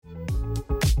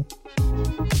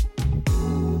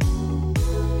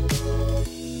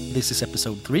This is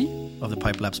episode 3 of the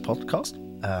Pipelabs podcast.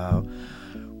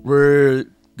 We're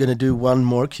going to do one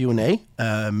more Q&A,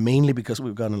 mainly because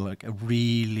we've gotten like a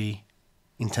really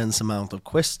intense amount of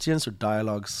questions or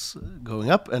dialogues going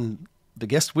up, and the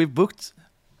guests we've booked,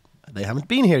 they haven't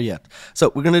been here yet.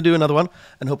 So we're going to do another one,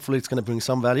 and hopefully it's going to bring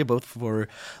some value both for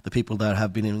the people that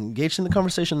have been engaged in the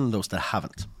conversation and those that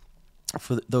haven't.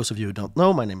 For those of you who don't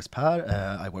know, my name is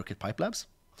Per. I work at Pipelabs.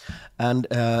 And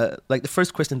like the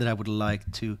first question that I would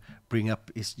like to bring up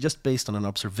is just based on an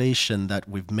observation that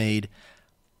we've made.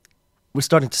 We're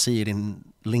starting to see it in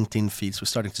LinkedIn feeds. We're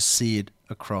starting to see it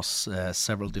across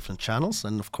several different channels,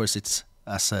 and of course, it's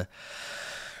as a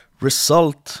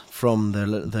result from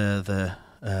the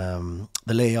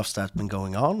layoffs that have been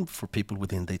going on for people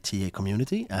within the TA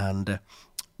community. And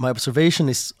my observation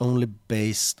is only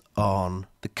based on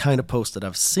the kind of posts that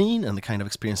I've seen and the kind of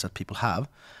experience that people have.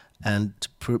 And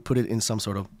to put it in some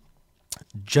sort of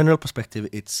general perspective,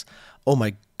 it's, oh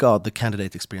my God, the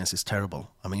candidate experience is terrible.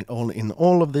 I mean, in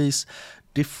all of these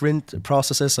different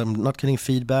processes, I'm not getting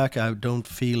feedback. I don't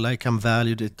feel like I'm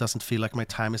valued. It doesn't feel like my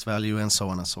time is valued, and so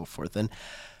on and so forth. And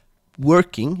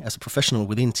working as a professional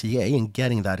within TA and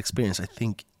getting that experience, I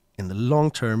think in the long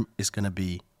term is going to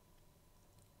be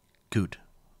good.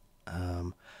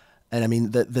 And I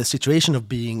mean, the situation of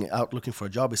being out looking for a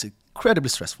job is incredibly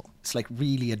stressful. It's like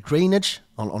really a drainage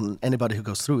on anybody who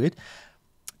goes through it.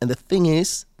 And the thing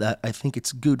is that I think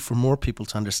it's good for more people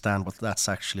to understand what that's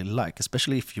actually like,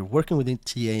 especially if you're working within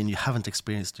TA and you haven't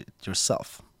experienced it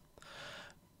yourself.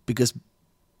 Because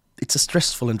it's a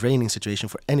stressful and draining situation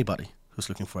for anybody who's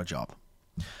looking for a job.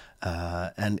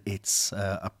 And it's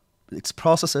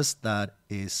processes that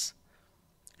is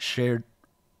shared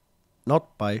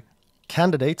not by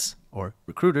candidates or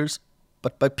recruiters,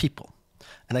 but by people.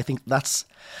 And I think that's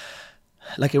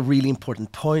like a really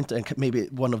important point, and maybe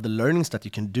one of the learnings that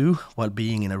you can do while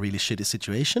being in a really shitty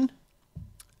situation.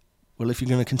 Well, if you're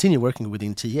going to continue working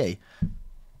within TA,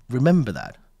 remember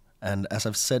that. And as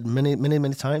I've said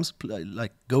many times,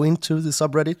 like go into the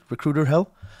subreddit, Recruiter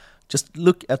Hell, just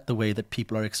look at the way that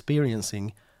people are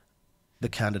experiencing the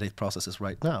candidate processes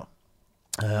right now.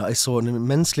 I saw an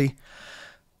immensely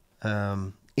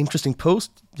interesting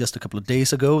post just a couple of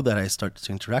days ago that I started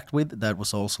to interact with that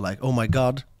was also like, oh my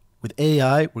God, with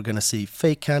AI, we're going to see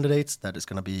fake candidates. That is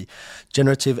going to be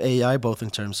generative AI, both in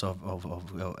terms of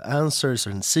answers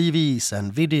and CVs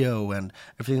and video and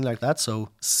everything like that. So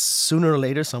sooner or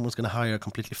later, someone's going to hire a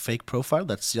completely fake profile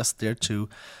that's just there to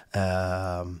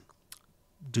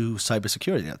do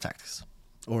cybersecurity attacks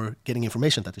or getting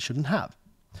information that they shouldn't have.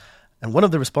 And one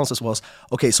of the responses was,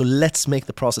 okay, so let's make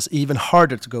the process even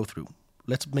harder to go through.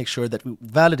 Let's make sure that we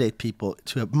validate people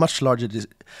to a much larger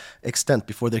extent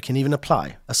before they can even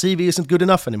apply. A CV isn't good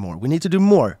enough anymore. We need to do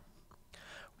more.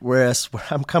 Whereas where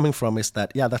I'm coming from is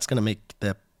that, yeah, that's going to make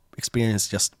the experience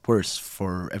just worse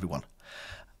for everyone.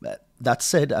 That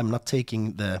said, I'm not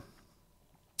taking the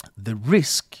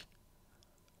risk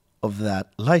of that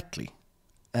lightly.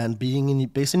 And being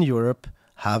based in Europe,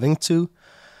 having to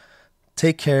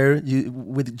take care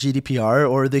with GDPR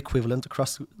or the equivalent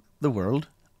across the world,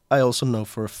 I also know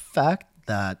for a fact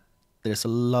that there's a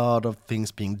lot of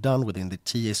things being done within the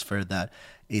TA sphere that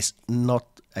is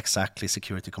not exactly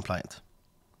security compliant.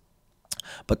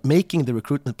 But making the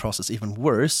recruitment process even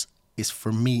worse is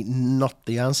for me not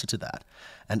the answer to that.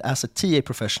 And as a TA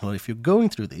professional, if you're going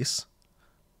through this,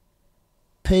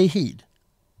 pay heed.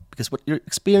 Because what you're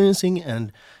experiencing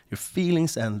and your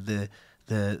feelings and the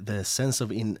sense of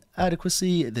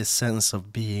inadequacy, the sense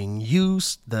of being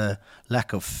used, the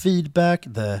lack of feedback,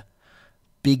 the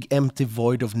big empty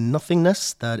void of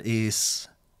nothingness that is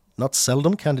not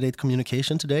seldom candidate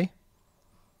communication today,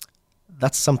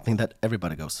 that's something that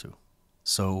everybody goes through.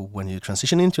 So when you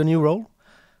transition into a new role,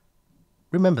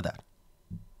 remember that.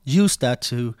 Use that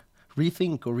to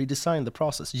rethink or redesign the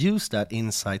process. Use that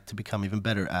insight to become even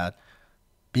better at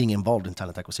being involved in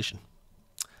talent acquisition.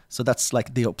 So that's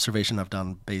like the observation I've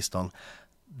done based on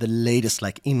the latest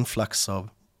like influx of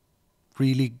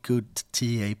really good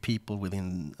TA people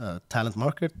within talent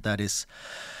market that is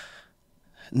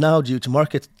now due to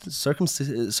market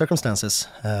circumstances,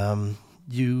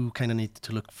 you kind of need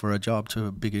to look for a job to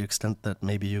a bigger extent that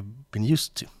maybe you've been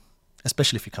used to,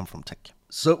 especially if you come from tech.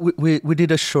 So we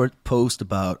did a short post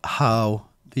about how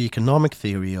the economic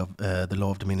theory of the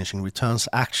law of diminishing returns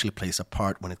actually plays a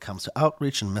part when it comes to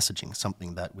outreach and messaging,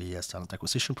 something that we as talent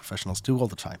acquisition professionals do all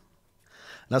the time.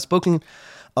 And I've spoken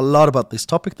a lot about this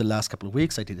topic the last couple of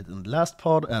weeks. I did it in the last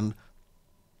pod, and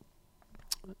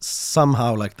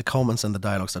somehow like the comments and the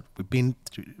dialogues that we've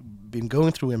been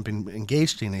going through and been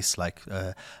engaged in is like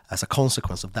as a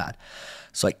consequence of that.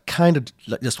 So I kind of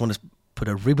just want to put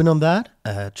a ribbon on that,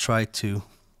 try to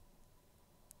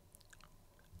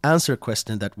answer a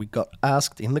question that we got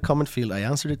asked in the comment field. I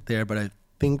answered it there, but I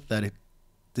think that it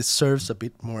deserves a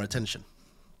bit more attention.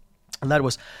 And that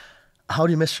was, how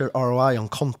do you measure ROI on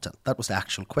content? That was the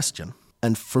actual question.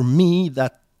 And for me,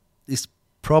 that is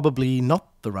probably not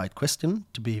the right question,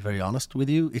 to be very honest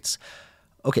with you. It's,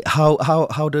 okay,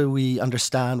 how do we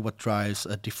understand what drives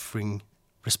a differing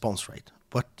response rate?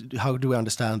 How do we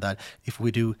understand that if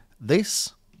we do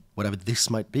this, whatever this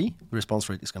might be, the response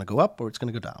rate is going to go up or it's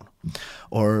going to go down?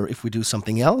 Or if we do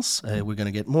something else, we're going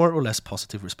to get more or less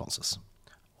positive responses.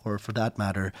 Or for that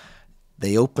matter,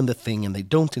 they open the thing and they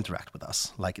don't interact with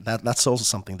us. Like that's also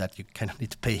something that you kind of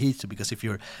need to pay heed to, because if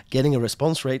you're getting a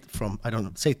response rate from, I don't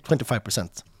know, say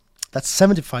 25%, that's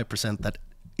 75% that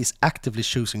is actively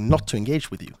choosing not to engage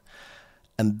with you.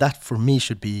 And that for me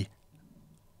should be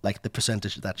like the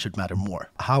percentage that should matter more.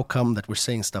 How come that we're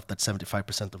saying stuff that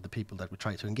 75% of the people that we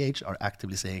try to engage are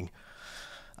actively saying,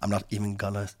 I'm not even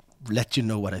gonna let you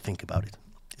know what I think about it.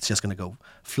 It's just gonna go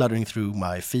fluttering through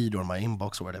my feed or my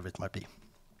inbox or whatever it might be.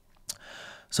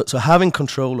 So having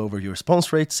control over your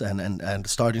response rates and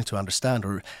starting to understand,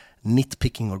 or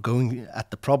nitpicking or going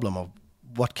at the problem of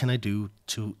what can I do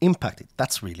to impact it,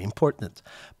 that's really important.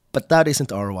 But that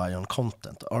isn't ROI on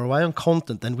content. ROI on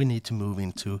content, then we need to move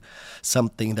into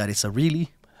something that is a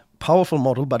really powerful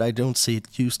model, but I don't see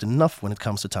it used enough when it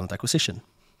comes to talent acquisition.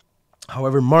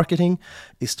 However, marketing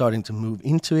is starting to move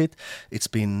into it. It's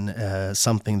been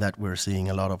something that we're seeing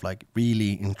a lot of like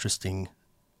really interesting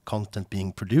content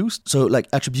being produced. So like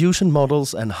attribution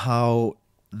models and how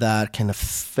that can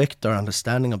affect our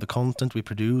understanding of the content we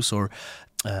produce, or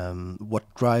what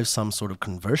drives some sort of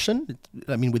conversion.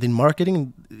 I mean, within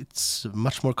marketing, it's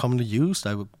much more commonly used.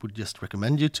 I would just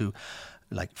recommend you to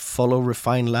like follow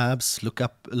Refine Labs, look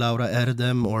up Laura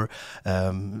Erdem, or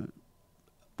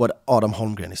what Adam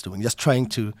Holmgren is doing. Just trying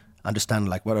to understand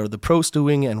like what are the pros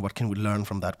doing and what can we learn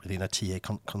from that within a TA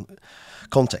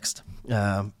context.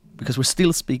 Because we're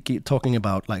still talking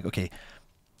about like, okay,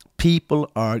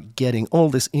 people are getting all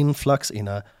this influx in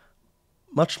a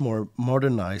much more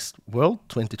modernized world,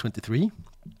 2023.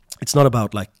 It's not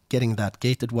about like getting that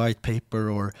gated white paper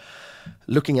or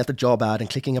looking at the job ad and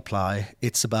clicking apply.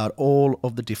 It's about all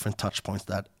of the different touch points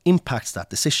that impacts that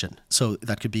decision. So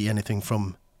that could be anything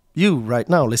from you right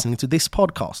now listening to this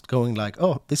podcast going like,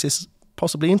 oh, this is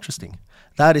possibly interesting.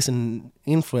 That is an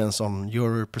influence on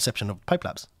your perception of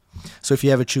Pipelabs. So if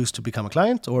you ever choose to become a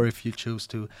client, or if you choose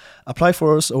to apply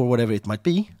for us or whatever it might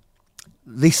be,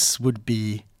 this would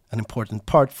be an important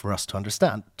part for us to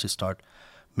understand, to start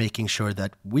making sure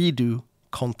that we do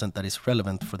content that is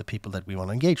relevant for the people that we want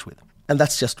to engage with. And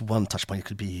that's just one touch point. It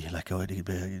could be like,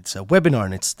 it's a webinar,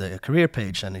 and it's the career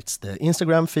page, and it's the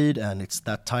Instagram feed, and it's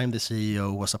that time the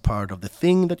CEO was a part of the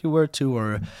thing that you were to,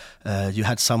 or you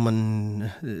had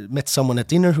met someone at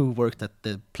dinner who worked at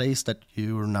the place that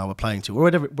you are now applying to, or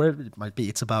wherever it might be.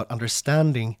 It's about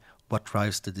understanding what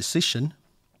drives the decision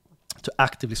to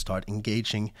actively start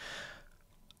engaging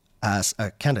as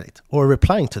a candidate, or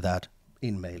replying to that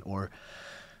email, or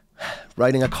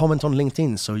writing a comment on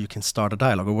LinkedIn so you can start a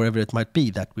dialogue, or wherever it might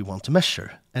be that we want to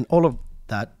measure. And all of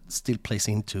that still plays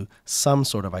into some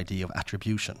sort of idea of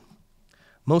attribution.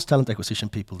 Most talent acquisition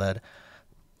people that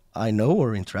I know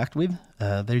or interact with,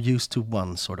 they're used to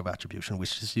one sort of attribution,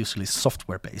 which is usually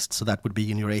software based. So that would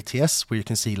be in your ATS, where you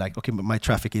can see like, okay, my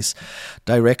traffic is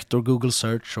direct or Google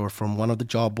search or from one of the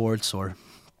job boards or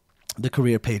the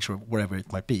career page or wherever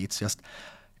it might be. It's just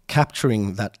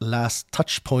capturing that last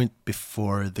touch point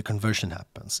before the conversion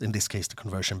happens. In this case, the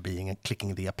conversion being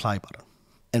clicking the apply button.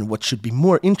 And what should be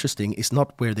more interesting is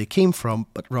not where they came from,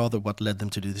 but rather what led them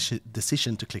to the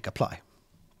decision to click apply.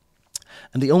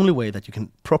 And the only way that you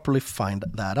can properly find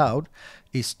that out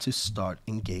is to start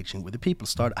engaging with the people,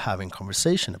 start having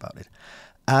conversation about it.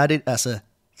 Add it as a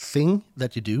thing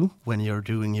that you do when you're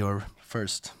doing your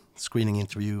first screening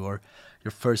interview or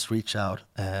your first reach out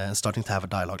and starting to have a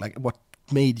dialogue. Like, what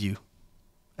made you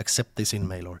accept this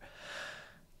email or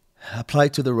apply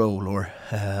to the role or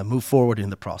move forward in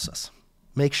the process?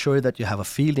 Make sure that you have a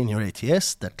field in your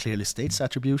ATS that clearly states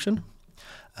attribution,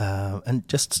 and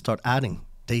just start adding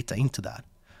data into that.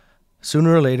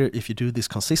 Sooner or later, if you do this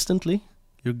consistently,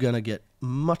 you're going to get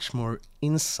much more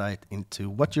insight into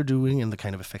what you're doing and the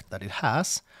kind of effect that it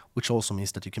has, which also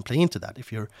means that you can play into that.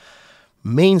 If your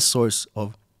main source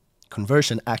of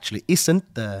conversion actually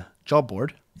isn't the job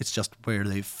board, it's just where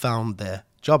they found the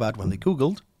job ad when they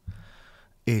Googled,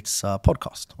 it's a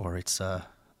podcast, or it's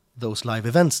those live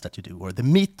events that you do, or the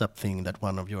meetup thing that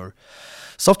one of your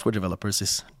software developers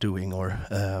is doing, or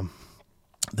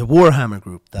the Warhammer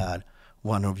group that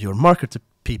one of your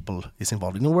people is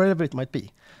involved in, or wherever it might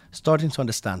be, starting to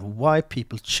understand why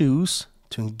people choose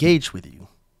to engage with you.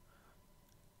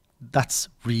 That's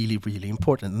really, really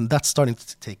important. And that's starting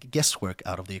to take guesswork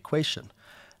out of the equation.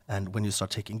 And when you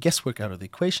start taking guesswork out of the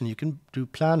equation, you can do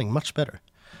planning much better.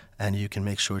 And you can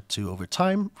make sure to, over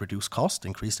time, reduce cost,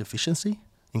 increase efficiency,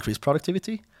 increase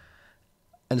productivity,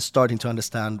 and starting to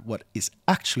understand what is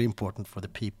actually important for the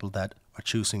people that are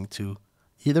choosing to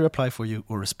either apply for you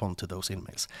or respond to those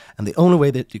emails. And the only way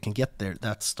that you can get there,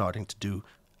 that's starting to do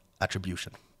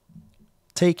attribution.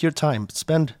 Take your time,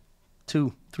 spend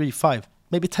 2, 3, 5,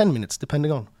 maybe 10 minutes,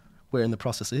 depending on where in the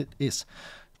process it is,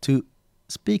 to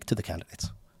speak to the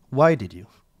candidates. Why did you?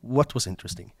 What was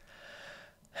interesting?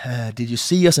 Did you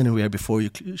see us anywhere before you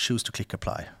choose to click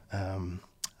apply?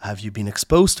 Have you been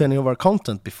exposed to any of our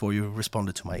content before you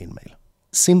responded to my email?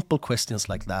 Simple questions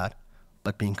like that,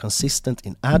 but being consistent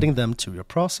in adding them to your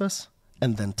process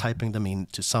and then typing them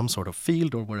into some sort of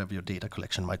field or wherever your data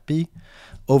collection might be.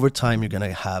 Over time, you're going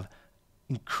to have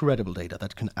incredible data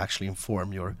that can actually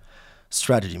inform your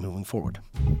strategy moving forward.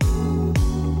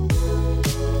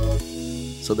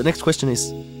 So the next question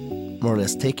is more or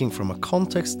less taking from a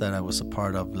context that I was a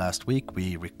part of last week.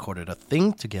 We recorded a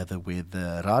thing together with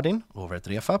Radin over at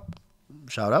Refab,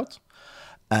 shout out.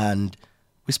 And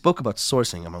we spoke about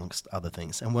sourcing amongst other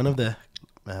things. And one of the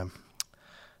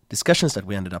discussions that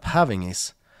we ended up having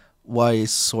is, why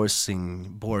is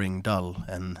sourcing boring, dull,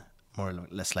 and more or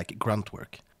less like grunt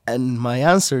work? And my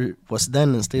answer was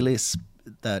then and still is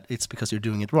that it's because you're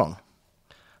doing it wrong.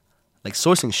 Like,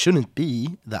 sourcing shouldn't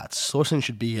be that. Sourcing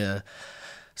should be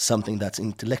something that's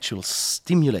intellectual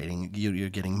stimulating. You're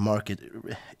getting market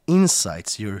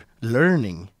insights. You're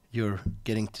learning. You're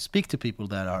getting to speak to people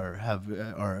that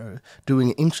are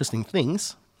doing interesting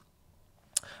things.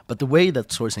 But the way that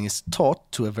sourcing is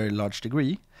taught to a very large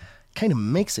degree kind of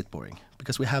makes it boring,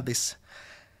 because we have this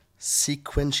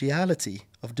sequentiality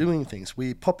of doing things.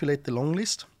 We populate the long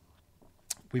list.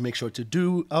 We make sure to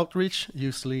do outreach,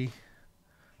 usually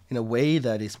in a way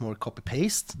that is more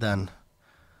copy-paste than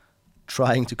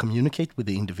trying to communicate with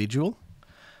the individual.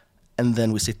 And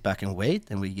then we sit back and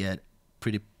wait, and we get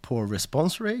pretty poor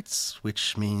response rates,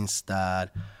 which means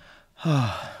that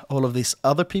all of these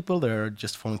other people, they're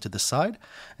just falling to the side.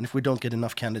 And if we don't get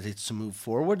enough candidates to move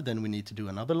forward, then we need to do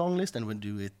another long list, and we'll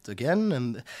do it again.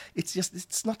 And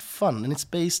it's not fun. And it's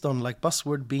based on like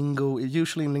buzzword bingo,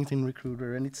 usually in LinkedIn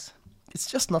Recruiter, and it's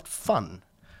just not fun.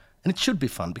 And it should be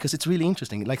fun, because it's really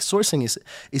interesting. Like, sourcing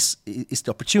is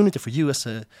the opportunity for you as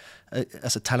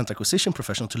a talent acquisition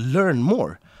professional to learn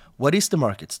more. What is the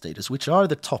market status? Which are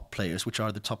the top players? Which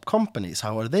are the top companies?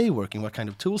 How are they working? What kind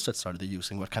of tool sets are they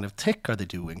using? What kind of tech are they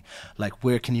doing? Like,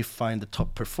 where can you find the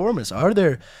top performers?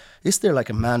 Is there like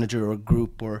a manager or a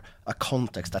group or a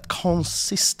context that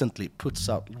consistently puts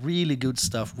out really good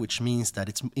stuff, which means that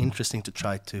it's interesting to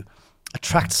try to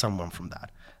attract someone from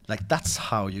that? Like, that's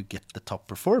how you get the top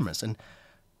performers. And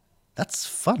that's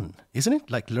fun, isn't it?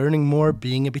 Like, learning more,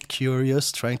 being a bit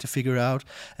curious, trying to figure out.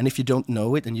 And if you don't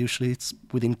know it, and usually it's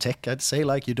within tech, I'd say,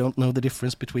 like, you don't know the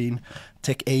difference between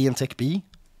tech A and tech B,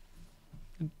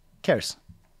 who cares?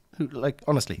 Like,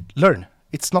 honestly, learn.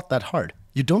 It's not that hard.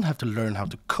 You don't have to learn how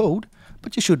to code,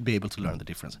 but you should be able to learn the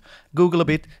difference. Google a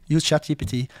bit, use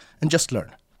ChatGPT, and just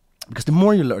learn. Because the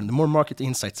more you learn, the more market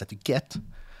insights that you get,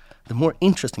 the more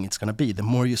interesting it's going to be. The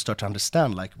more you start to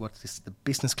understand, like, what is the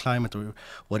business climate, or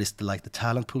what is the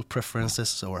talent pool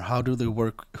preferences, or how do they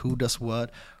work, who does what,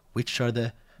 which are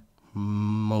the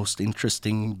most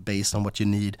interesting based on what you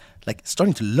need. Like,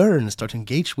 starting to learn, start to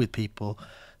engage with people,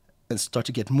 and start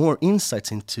to get more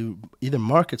insights into either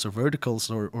markets or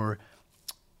verticals or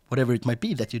whatever it might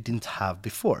be that you didn't have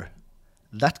before.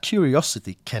 That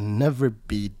curiosity can never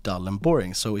be dull and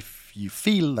boring. So if you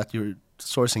feel that your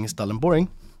sourcing is dull and boring,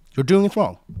 you're doing it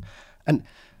wrong. And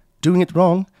doing it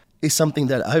wrong is something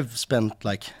that I've spent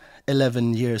like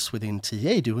 11 years within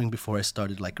TA doing before I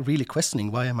started like really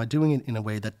questioning, why am I doing it in a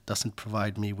way that doesn't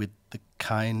provide me with the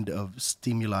kind of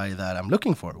stimuli that I'm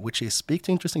looking for, which is speak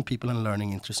to interesting people and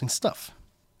learning interesting stuff.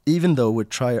 Even though we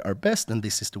try our best, and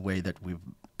this is the way that we've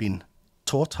been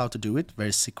taught how to do it,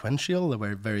 very sequential,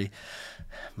 very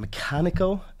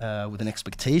mechanical, with an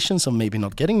expectations of maybe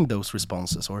not getting those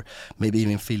responses, or maybe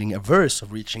even feeling averse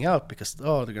of reaching out because,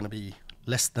 they're going to be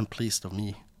less than pleased of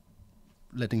me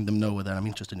letting them know that I'm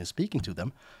interested in speaking to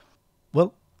them.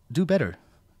 Well, do better.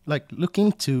 Like, look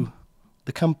into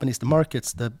the companies, the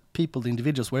markets, the people, the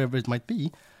individuals, wherever it might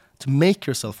be, to make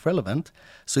yourself relevant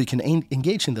so you can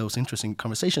engage in those interesting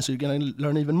conversations, so you're going to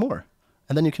learn even more.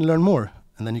 And then you can learn more.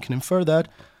 And then you can infer that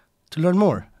to learn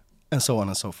more, and so on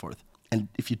and so forth. And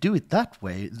if you do it that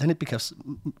way, then it becomes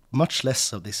much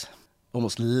less of this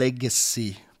almost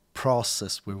legacy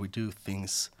process where we do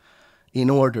things in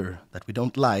order that we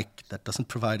don't like, that doesn't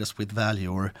provide us with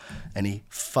value or any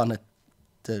fun at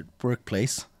the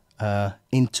workplace,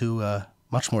 into a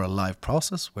much more alive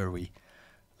process where we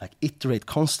like iterate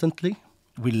constantly.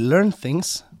 We learn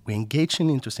things, we engage in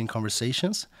interesting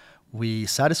conversations, we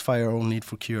satisfy our own need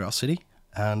for curiosity,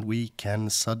 and we can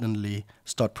suddenly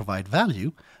start provide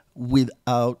value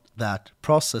without that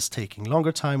process taking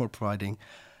longer time or providing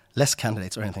less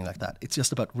candidates or anything like that. It's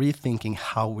just about rethinking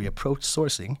how we approach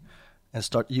sourcing and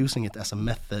start using it as a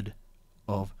method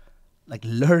of like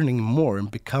learning more and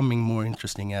becoming more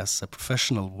interesting as a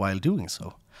professional while doing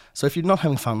so. So if you're not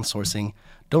having fun sourcing,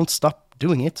 don't stop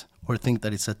doing it or think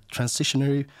that it's a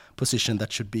transitionary position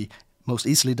that should be most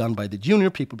easily done by the junior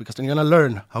people because they're going to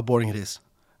learn how boring it is.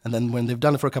 And then when they've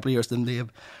done it for a couple of years, then they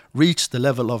have reached the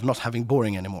level of not having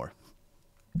boring anymore.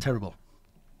 Terrible.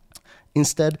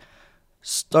 Instead,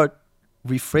 start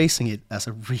rephrasing it as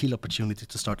a real opportunity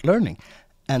to start learning,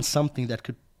 and something that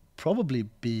could probably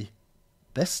be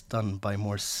best done by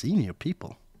more senior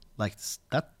people. Like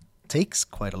that takes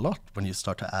quite a lot when you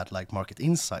start to add like market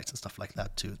insights and stuff like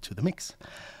that to the mix.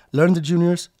 Learn the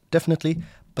juniors, definitely,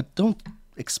 but don't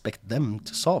expect them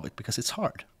to solve it because it's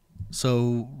hard.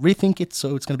 So rethink it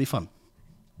so it's going to be fun.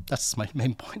 That's my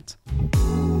main point.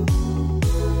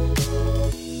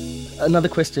 Another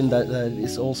question that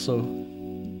is also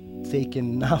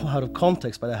taken now out of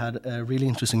context, but I had a really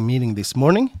interesting meeting this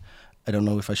morning. I don't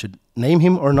know if I should name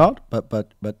him or not,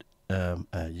 but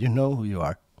you know who you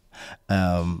are.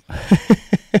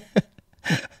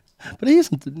 But he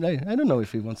isn't. I don't know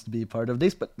if he wants to be a part of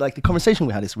this, but like the conversation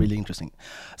we had is really interesting.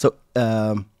 So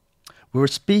we were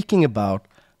speaking about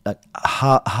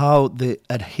how the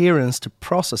adherence to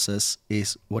processes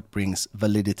is what brings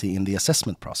validity in the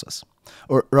assessment process.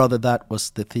 Or rather, that was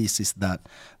the thesis that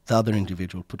the other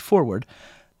individual put forward.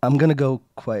 I'm going to go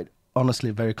quite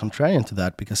honestly very contrarian to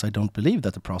that because I don't believe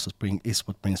that the process is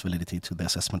what brings validity to the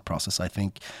assessment process. I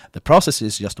think the process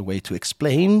is just a way to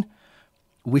explain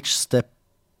which step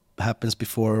happens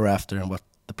before or after and what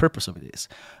the purpose of it is.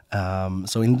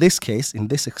 So in this case, in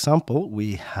this example,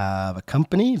 we have a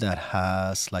company that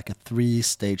has like a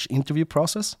 3-stage interview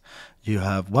process. You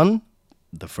have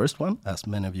the first one, as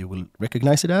many of you will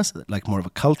recognize it as, like more of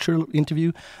a cultural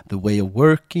interview, the way of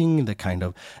working, the kind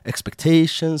of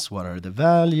expectations, what are the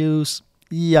values,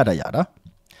 yada yada.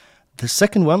 The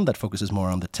second one that focuses more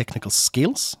on the technical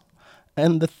skills,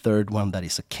 and the third one that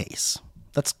is a case.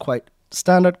 That's quite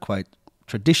standard, quite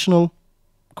traditional,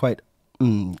 quite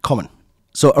common.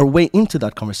 So our way into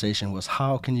that conversation was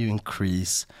how can you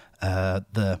increase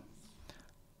the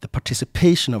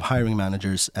participation of hiring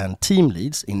managers and team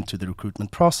leads into the recruitment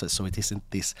process, so it isn't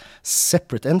this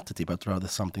separate entity, but rather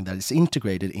something that is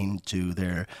integrated into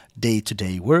their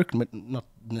day-to-day work, not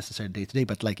necessarily day-to-day,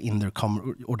 but like in their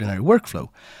ordinary workflow.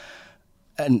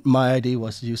 And my idea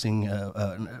was using,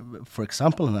 for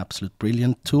example, an absolute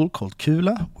brilliant tool called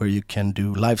Kula, where you can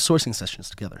do live sourcing sessions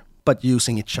together, but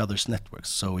using each other's networks.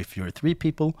 So if you're 3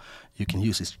 people, you can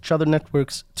use each other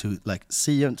networks to like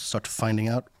see and start finding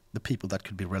out the people that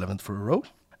could be relevant for a role.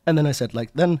 And then I said,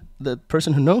 like, then the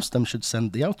person who knows them should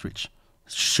send the outreach,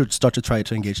 should start to try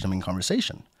to engage them in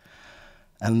conversation.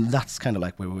 And that's kind of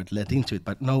like where we would let into it.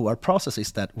 But no, our process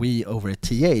is that we over at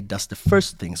TA does the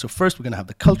first thing. So first we're going to have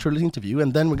the cultural interview,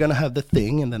 and then we're going to have the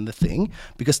thing, and then the thing,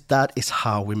 because that is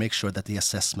how we make sure that the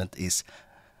assessment is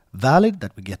valid,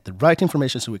 that we get the right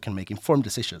information so we can make informed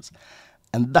decisions.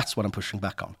 And that's what I'm pushing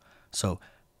back on. So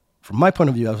from my point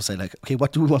of view, I would say, like, okay,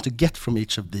 what do we want to get from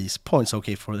each of these points?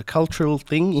 Okay, for the cultural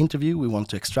thing interview, we want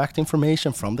to extract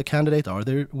information from the candidate. Are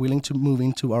they willing to move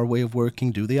into our way of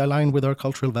working? Do they align with our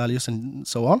cultural values and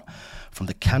so on? From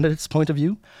the candidate's point of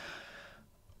view,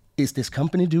 is this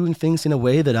company doing things in a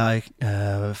way that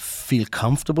I feel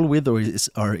comfortable with or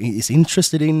is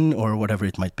interested in, or whatever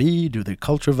it might be? Do their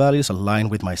cultural values align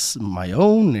with my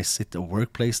own? Is it a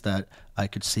workplace that I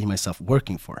could see myself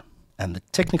working for? And the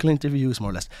technical interview is more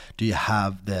or less, do you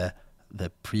have the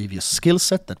previous skill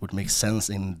set that would make sense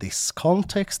in this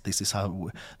context? This is how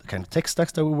the kind of tech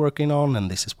stacks that we're working on, and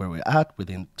this is where we're at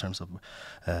within terms of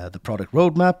the product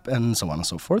roadmap, and so on and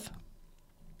so forth.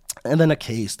 And then a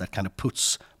case that kind of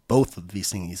puts both of these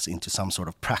things into some sort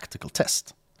of practical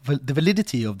test. The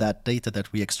validity of that data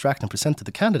that we extract and present to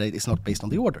the candidate is not based on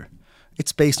the order.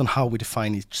 It's based on how we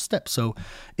define each step. So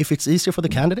if it's easier for the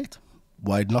candidate,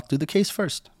 why not do the case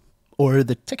first? Or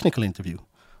the technical interview,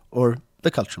 or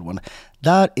the cultural one.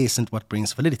 That isn't what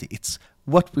brings validity. It's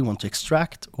what we want to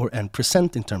extract and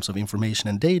present in terms of information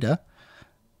and data,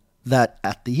 that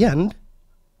at the end,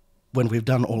 when we've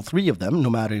done all 3 of them, no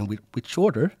matter in which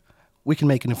order, we can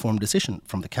make an informed decision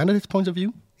from the candidate's point of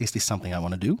view. Is this something I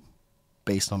want to do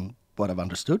based on what I've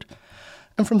understood?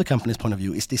 And from the company's point of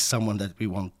view, is this someone that we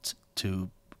want to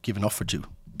give an offer to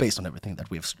based on everything that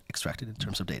we've extracted in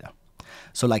terms of data?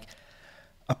 So like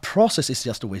a process is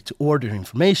just a way to order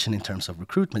information in terms of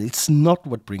recruitment. It's not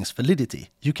what brings validity.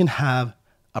 You can have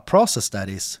a process that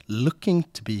is looking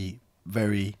to be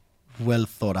very well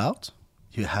thought out.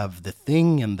 You have the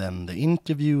thing and then the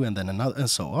interview and then another and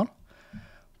so on.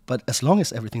 But as long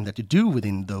as everything that you do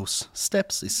within those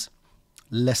steps is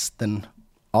less than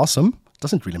awesome, it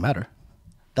doesn't really matter.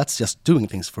 That's just doing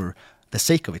things for the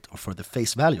sake of it or for the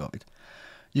face value of it.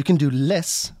 You can do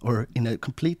less or in a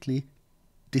completely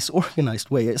disorganized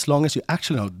way as long as you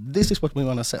actually know this is what we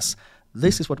want to assess,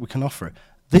 this is what we can offer,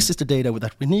 this is the data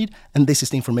that we need, and this is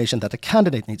the information that the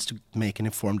candidate needs to make an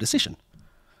informed decision.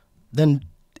 Then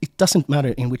it doesn't matter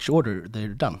in which order they're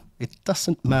done. It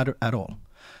doesn't matter at all.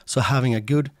 So having a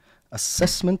good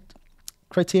assessment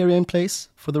criteria in place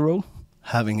for the role,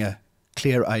 having a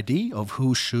clear idea of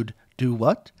who should do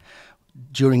what,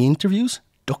 during interviews,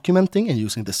 documenting and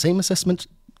using the same assessment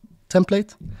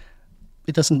template,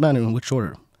 it doesn't matter in which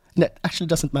order. And it actually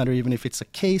doesn't matter even if it's a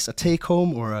case, a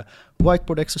take-home, or a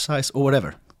whiteboard exercise, or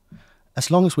whatever.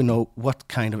 As long as we know what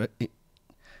kind of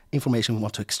information we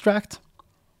want to extract,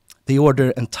 the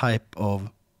order and type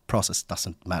of process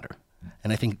doesn't matter.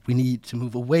 And I think we need to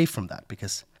move away from that,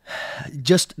 because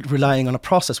just relying on a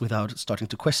process without starting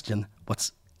to question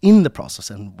what's in the process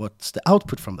and what's the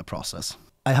output from the process,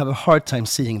 I have a hard time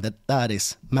seeing that that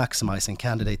is maximizing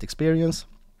candidate experience,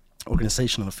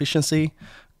 organizational efficiency,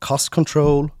 cost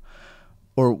control,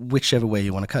 or whichever way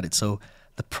you want to cut it. So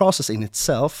the process in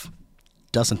itself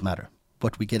doesn't matter.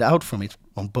 What we get out from it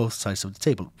on both sides of the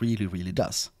table really, really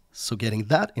does. So getting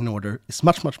that in order is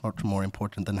much, much, much more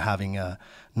important than having a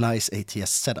nice ATS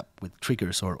setup with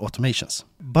triggers or automations.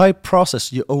 By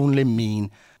process, you only mean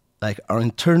like our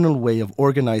internal way of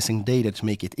organizing data to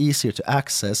make it easier to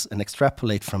access and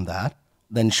extrapolate from that.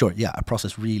 Then sure, yeah, a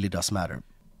process really does matter.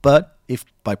 But if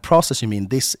by process you mean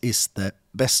this is the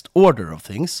best order of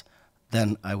things,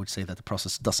 then I would say that the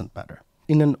process doesn't matter.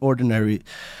 In an ordinary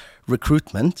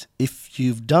recruitment, if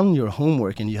you've done your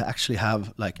homework and you actually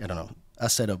have, like, I don't know, a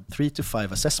set of 3 to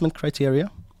 5 assessment criteria,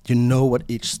 you know what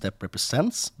each step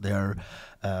represents. They're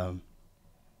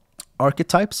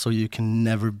archetypes, so you can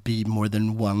never be more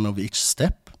than one of each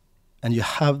step. And you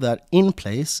have that in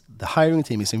place. The hiring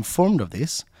team is informed of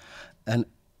this. And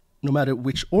no matter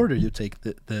which order you take,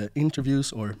 the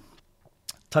interviews or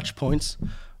touch points,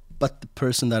 but the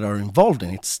person that are involved in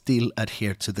it still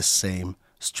adhere to the same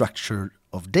structure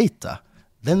of data,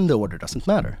 then the order doesn't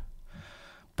matter.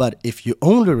 But if you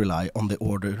only rely on the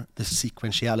order, the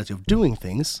sequentiality of doing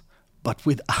things, but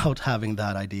without having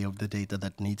that idea of the data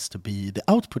that needs to be the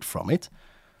output from it,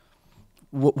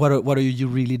 what are you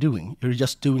really doing? You're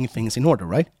just doing things in order,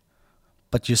 right?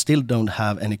 But you still don't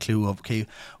have any clue of, okay,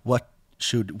 what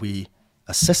should we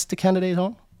assess the candidate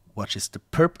on? What is the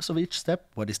purpose of each step?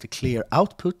 What is the clear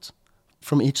output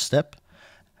from each step?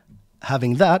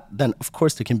 Having that, then of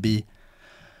course there can be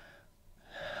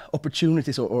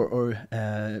opportunities or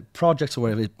projects or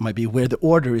whatever it might be where the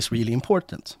order is really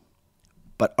important.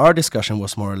 But our discussion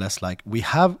was more or less like, we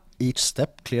have each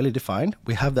step clearly defined,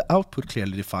 we have the output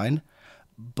clearly defined,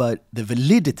 but the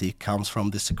validity comes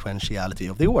from the sequentiality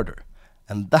of the order.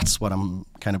 And that's what I'm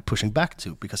kind of pushing back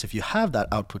to, because if you have that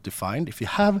output defined, if you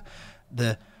have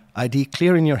the idea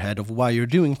clear in your head of why you're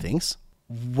doing things,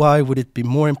 why would it be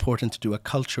more important to do a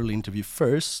cultural interview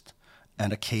first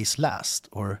and a case last?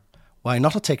 Or why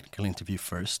not a technical interview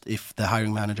first if the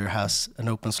hiring manager has an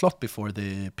open slot before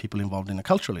the people involved in a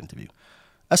cultural interview?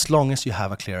 As long as you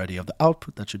have a clear idea of the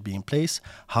output that should be in place,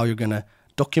 how you're going to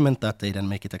document that data and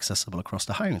make it accessible across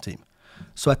the hiring team.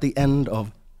 So at the end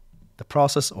of the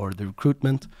process or the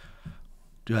recruitment,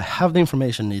 do I have the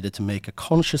information needed to make a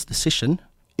conscious decision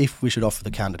if we should offer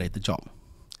the candidate the job?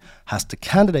 Has the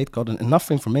candidate gotten enough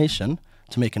information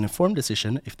to make an informed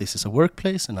decision if this is a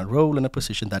workplace and a role and a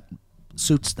position that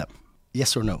suits them?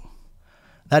 Yes or no?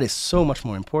 That is so much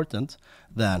more important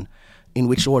than in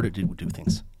which order did we do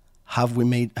things. Have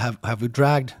we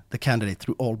dragged the candidate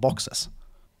through all boxes?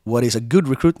 What is a good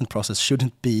recruitment process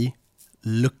shouldn't be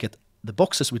look at the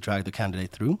boxes we drag the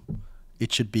candidate through.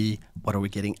 It should be what are we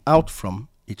getting out from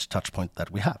each touch point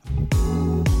that we have.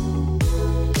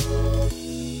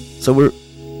 So we're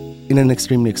in an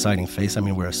extremely exciting phase. I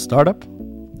mean, we're a startup.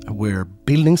 We're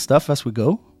building stuff as we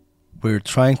go. We're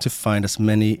trying to find as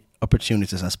many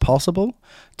opportunities as possible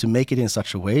to make it in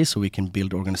such a way so we can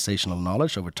build organizational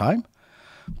knowledge over time.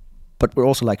 But we're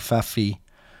also like faffy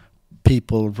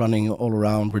people running all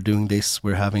around. We're doing this.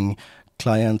 We're having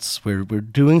clients, we're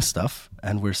doing stuff,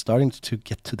 and we're starting to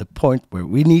get to the point where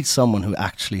we need someone who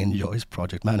actually enjoys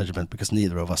project management, because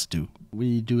neither of us do.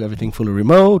 We do everything fully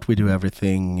remote. We do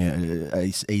everything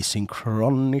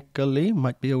asynchronically,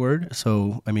 might be a word.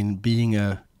 So, I mean, being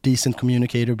a decent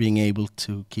communicator, being able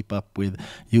to keep up with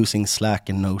using Slack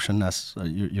and Notion as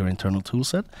your internal tool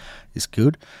set is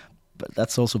good. But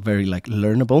that's also very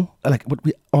learnable. Like, what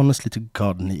we honestly to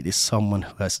God need is someone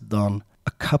who has done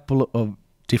a couple of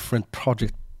different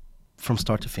projects from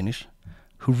start to finish,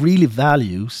 who really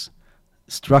values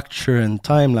structure and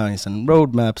timelines and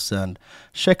roadmaps and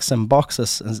checks and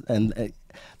boxes, and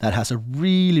that has a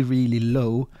really, really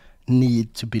low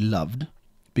need to be loved,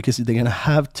 because they're going to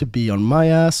have to be on my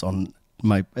ass, on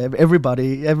my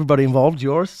everybody involved,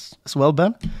 yours as well,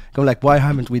 Ben. Going like, why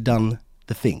haven't we done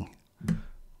the thing?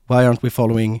 Why aren't we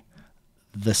following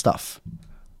the stuff?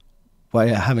 Why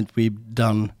haven't we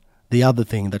done the other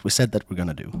thing that we said that we're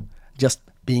going to do? Just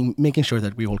making sure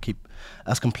that we all keep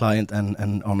as compliant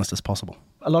and honest as possible.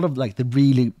 A lot of the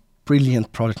really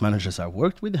brilliant project managers I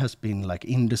worked with has been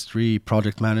industry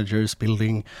project managers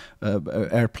building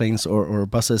airplanes or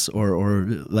buses or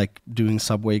doing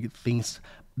subway things.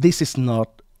 This is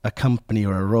not a company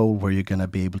or a role where you're going to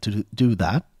be able to do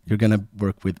that. You're going to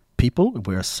work with people.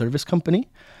 We're a service company.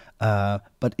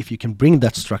 But if you can bring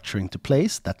that structure into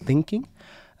place, that thinking,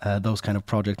 those kind of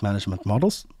project management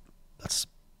models, that's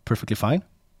perfectly fine.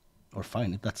 Or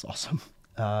fine, that's awesome.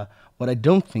 What I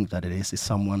don't think that it is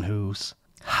someone who's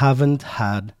haven't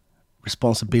had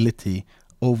responsibility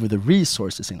over the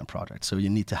resources in a project. So you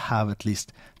need to have at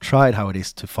least tried how it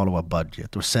is to follow a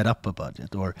budget or set up a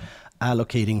budget or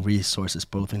allocating resources,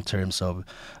 both in terms of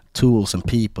tools and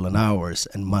people and hours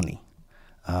and money,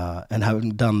 and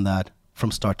having done that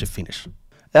from start to finish.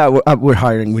 We're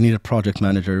hiring. We need a project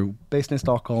manager based in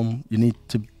Stockholm. You need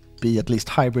to be at least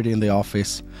hybrid in the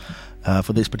office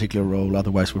for this particular role.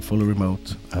 Otherwise, we're fully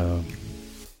remote.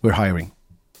 We're hiring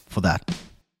for that.